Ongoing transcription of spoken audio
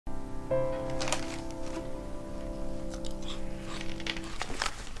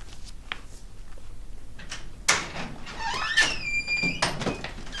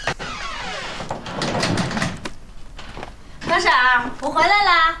小婶儿，我回来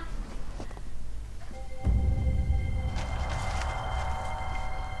啦。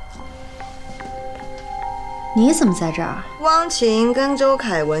你怎么在这儿？汪晴跟周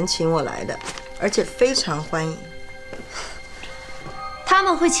凯文请我来的，而且非常欢迎。他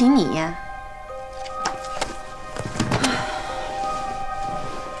们会请你呀？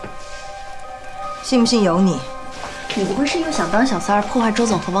信不信由你。你不会是又想当小三儿破坏周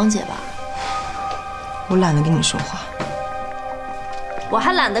总和汪姐吧？我懒得跟你说话。我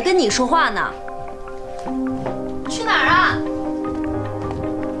还懒得跟你说话呢。去哪儿啊？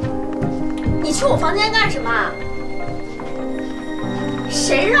你去我房间干什么？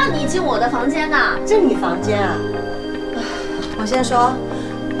谁让你进我的房间的？这是你房间啊？我先说，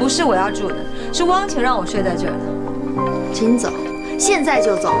不是我要住的，是汪晴让我睡在这儿的。请走，现在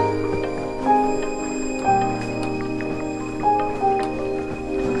就走。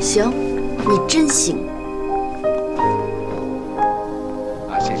行，你真行。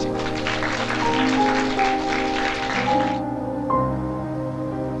啊，谢谢。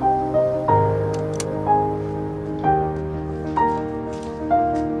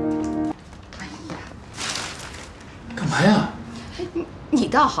干嘛呀？你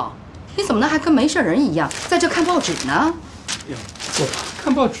倒好，你怎么能还跟没事人一样在这看报纸呢？呀，我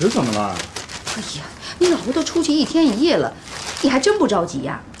看报纸怎么了？哎呀，你老婆都出去1天1夜了，你还真不着急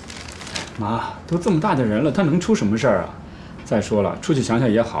呀？妈，都这么大的人了，她能出什么事儿啊？再说了，出去想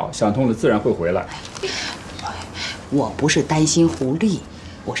想也好，想通了自然会回来。我不是担心狐狸，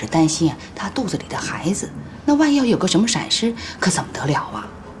我是担心啊她肚子里的孩子，那万一要有个什么闪失，可怎么得了啊？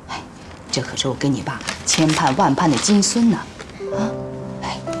哎，这可是我跟你爸千盼万盼的金孙呢！啊，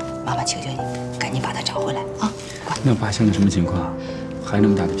哎，妈妈求求你，赶紧把他找回来啊！快！那爸现在什么情况？还那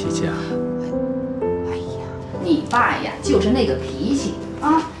么大的脾气啊？哎呀，你爸呀，就是那个脾气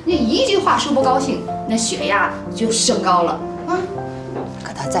啊！你一句话说不高兴，那血压就升高了啊！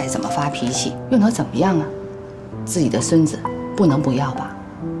可他再怎么发脾气，又能怎么样啊？自己的孙子不能不要吧？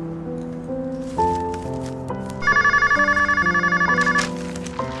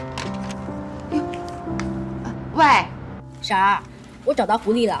喂，婶儿，我找到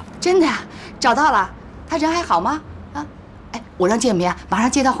狐狸了。真的呀？找到了？他人还好吗？啊？哎，我让建明啊，马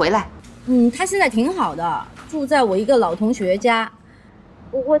上接他回来。他现在挺好的，住在我一个老同学家。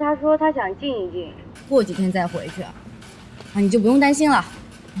不过他说他想静一静，过几天再回去。啊，你就不用担心了。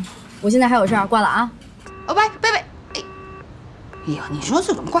我现在还有事儿，挂了啊。喂，哎呀，你说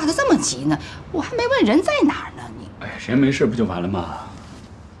这怎么挂得这么急呢？我还没问人在哪儿呢，你。哎，人没事不就完了吗？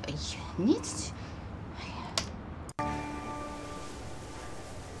哎呀，你这。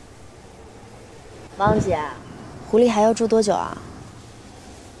汪姐，狐狸还要住多久啊？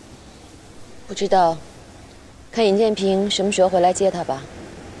不知道，看尹建平什么时候回来接他吧。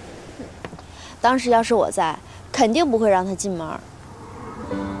当时要是我在，肯定不会让他进门。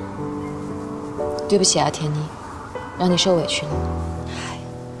对不起啊，天妮，让你受委屈了。哎，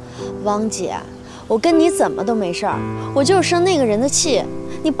汪姐，我跟你怎么都没事儿，我就是生那个人的气。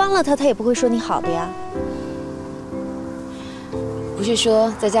你帮了他，他也不会说你好的呀。不是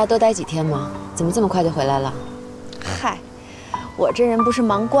说在家多待几天吗？怎么这么快就回来了？嗨，我这人不是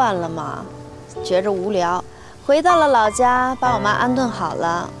忙惯了吗？觉着无聊，回到了老家，把我妈安顿好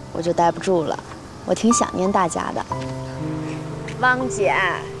了，我就待不住了。我挺想念大家的。汪姐，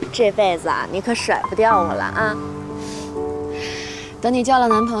这辈子啊，你可甩不掉我了啊！等你交了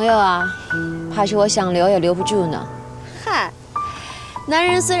男朋友啊，怕是我想留也留不住呢。嗨，男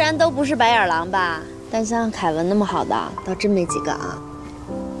人虽然都不是白眼狼吧，但像凯文那么好的倒真没几个啊。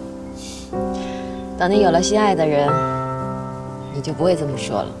等你有了心爱的人，你就不会这么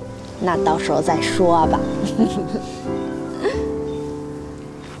说了。那到时候再说吧。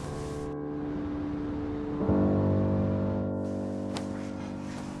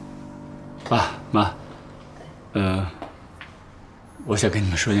爸妈，我想跟你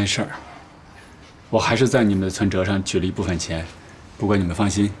们说件事儿。我还是在你们的存折上取了一部分钱，不过你们放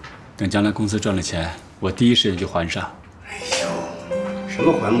心，等将来公司赚了钱，我第一时间就还上。哎呦，什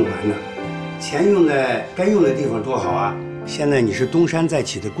么还不还呢？钱用在该用的地方多好啊！现在你是东山再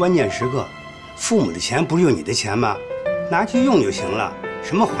起的关键时刻，父母的钱不是就你的钱吗？拿去用就行了，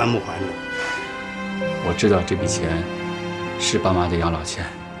什么还不还的？我知道这笔钱是爸妈的养老钱，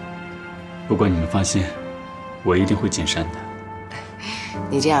不过你们放心，我一定会谨慎的。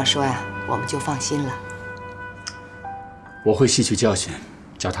你这样说呀，我们就放心了。我会吸取教训，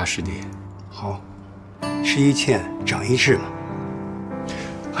脚踏实地。好，吃一堑长一智嘛。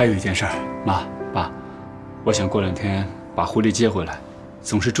还有一件事儿，妈爸，我想过2天把狐狸接回来，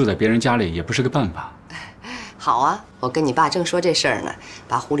总是住在别人家里也不是个办法。好啊，我跟你爸正说这事儿呢，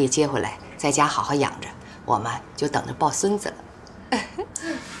把狐狸接回来，在家好好养着，我们就等着抱孙子了。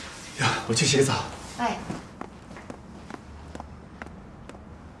呀，我去洗个澡。哎。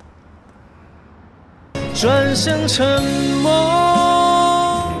转身沉默。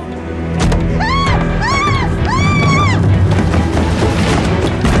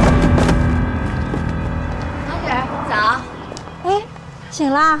老姐，早。哎，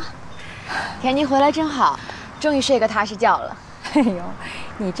醒啦？田妮回来真好，终于睡个踏实觉了。哎呦，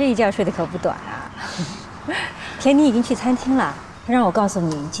你这一觉睡得可不短啊！田妮已经去餐厅了，她让我告诉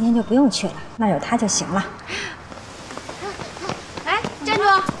你，今天就不用去了，那有她就行了。哎，站住！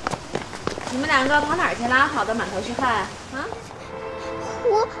你们2个跑哪儿去了？跑得满头是汗啊！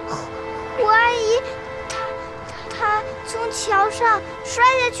胡阿姨，她从桥上摔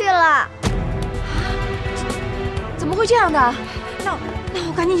下去了。怎么会这样的？那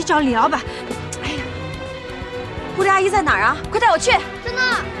我赶紧去找李老板。哎呀，狐狸阿姨在哪儿啊？快带我去！在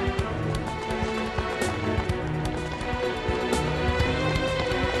那儿。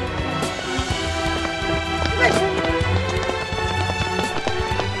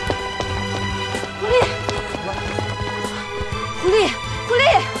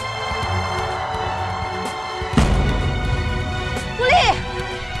狐狸，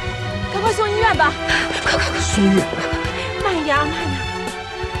赶快送医院吧！快！送医院！慢点，慢点。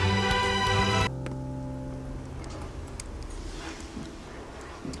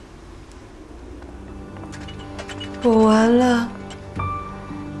我完了，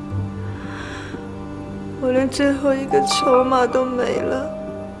我连最后一个筹码都没了。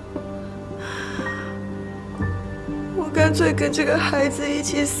我干脆跟这个孩子一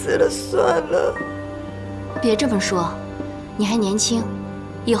起死了算了。别这么说，你还年轻，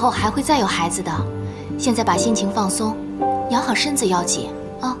以后还会再有孩子的。现在把心情放松，养好身子要紧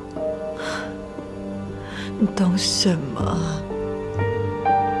啊。你懂什么？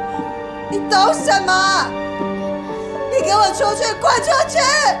你懂什么？你给我出去！滚出去！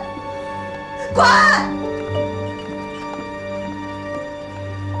滚！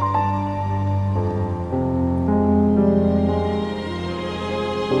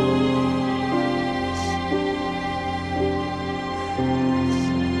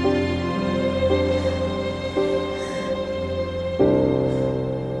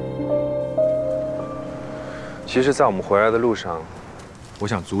其实，在我们回来的路上，我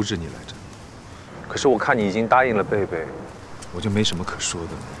想阻止你来着。可是我看你已经答应了贝贝，我就没什么可说的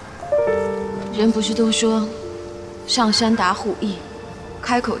了。人不是都说上山打虎易，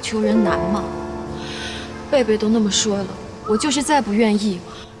开口求人难吗？贝贝都那么说了，我就是再不愿意，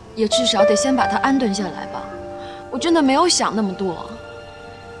也至少得先把他安顿下来吧。我真的没有想那么多。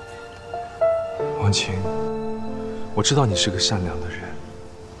王晴，我知道你是个善良的人，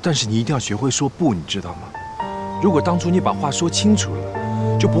但是你一定要学会说不，你知道吗？如果当初你把话说清楚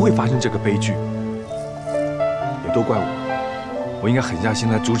了，就不会发生这个悲剧。也都怪我应该狠下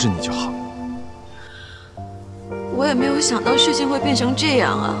心来阻止你就好了。我也没有想到事情会变成这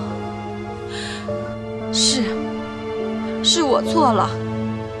样啊！是我错了，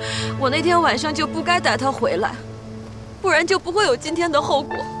我那天晚上就不该带他回来，不然就不会有今天的后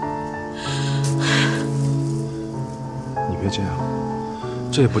果。你别这样，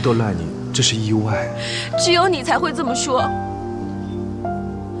这也不都赖你，这是意外。只有你才会这么说。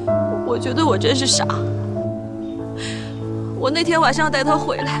我觉得我真是傻。我那天晚上带他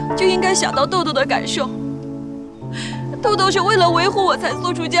回来，就应该想到豆豆的感受。豆豆是为了维护我才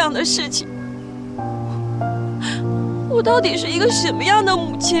做出这样的事情。我到底是一个什么样的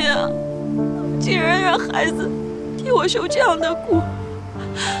母亲啊？竟然让孩子替我受这样的苦。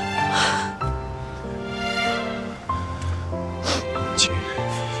亲，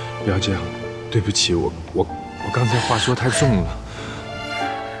不要这样，对不起，我刚才话说太重了。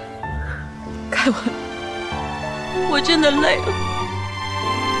凯文，我真的累了，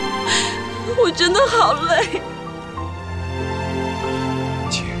我真的好累。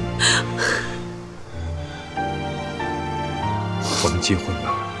亲，我们结婚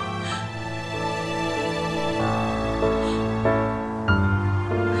吧。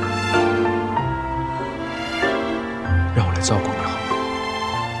让我来照顾你好吗？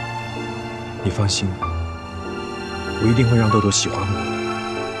你放心，我一定会让豆豆喜欢我的。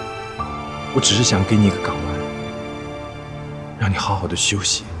我只是想给你一个港湾，让你好好的休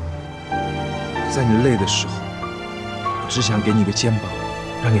息。在你累的时候，我只想给你一个肩膀，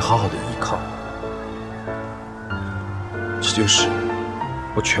让你好好的依靠。这就是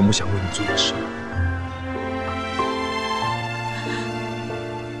我全部想为你做的事。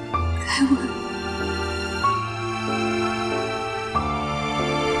爱我。